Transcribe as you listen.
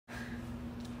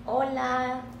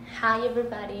Hola, hi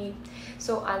everybody.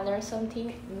 So I learned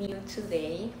something new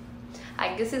today.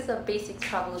 I guess it's a basic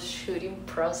troubleshooting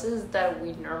process that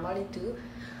we normally do,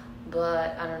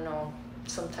 but I don't know,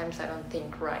 sometimes I don't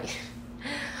think right.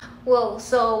 Well,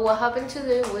 so what happened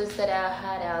today was that I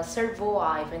had a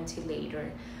Servo-i ventilator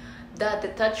that the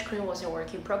touchscreen wasn't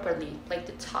working properly, like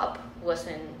the top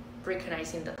wasn't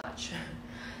recognizing the touch.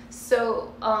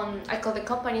 So I called the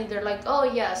company. They're like, oh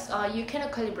yes, you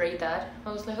cannot calibrate that.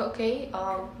 I was like, okay,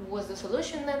 what's the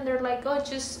solution? Then they're like, oh,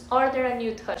 just order a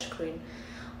new touchscreen.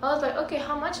 I was like, okay,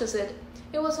 how much is it?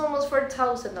 It was almost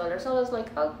 $4,000. I was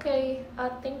like, okay,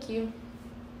 thank you.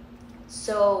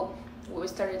 So we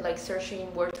started like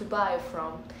searching where to buy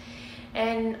from,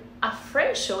 and a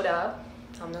friend showed up.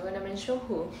 I'm not gonna mention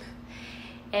who,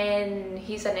 and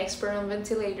he's an expert on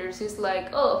ventilators. He's like,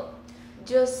 oh,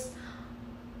 just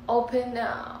open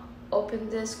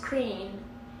the screen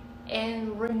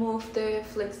and remove the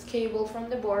flex cable from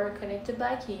the board, connect it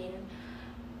back in,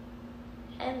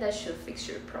 and that should fix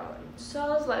your problem. So I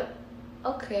was like,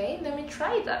 okay, let me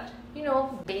try that. You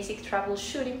know, basic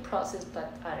troubleshooting process,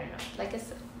 but I don't know, like I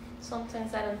said,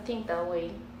 sometimes I don't think that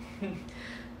way.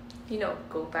 You know,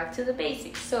 go back to the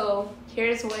basics. So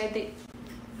here's what I did.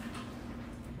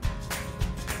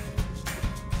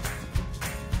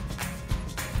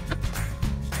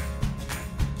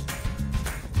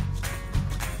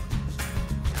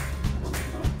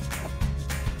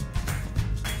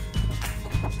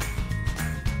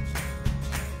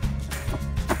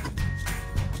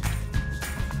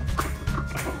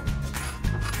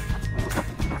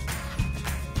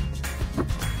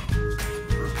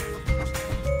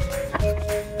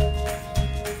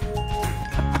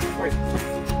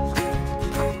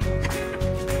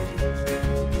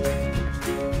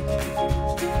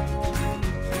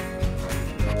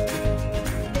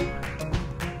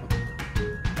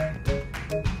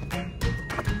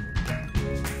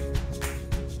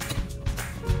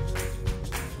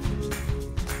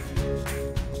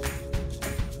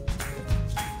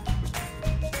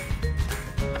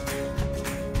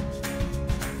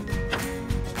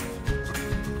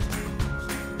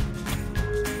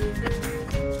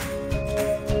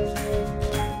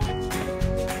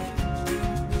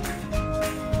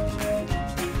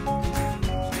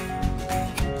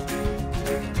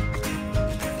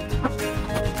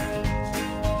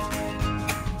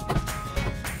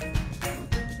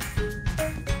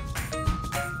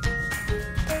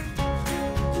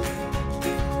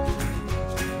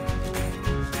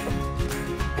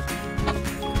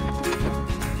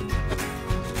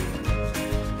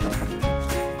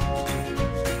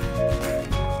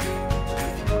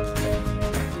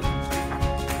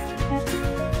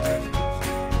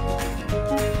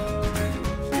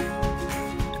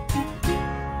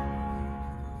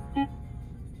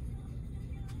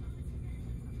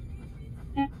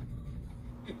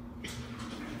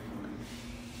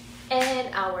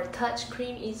 And our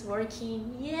touchscreen is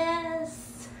working.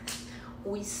 Yes,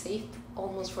 we saved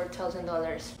almost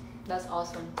 $4,000. That's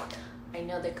awesome. I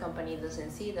know the company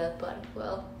doesn't see that, but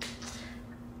well,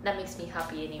 that makes me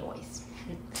happy anyways.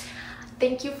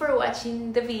 Thank you for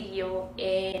watching the video,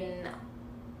 and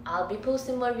I'll be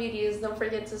posting more videos. Don't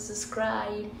forget to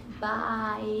subscribe.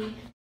 Bye.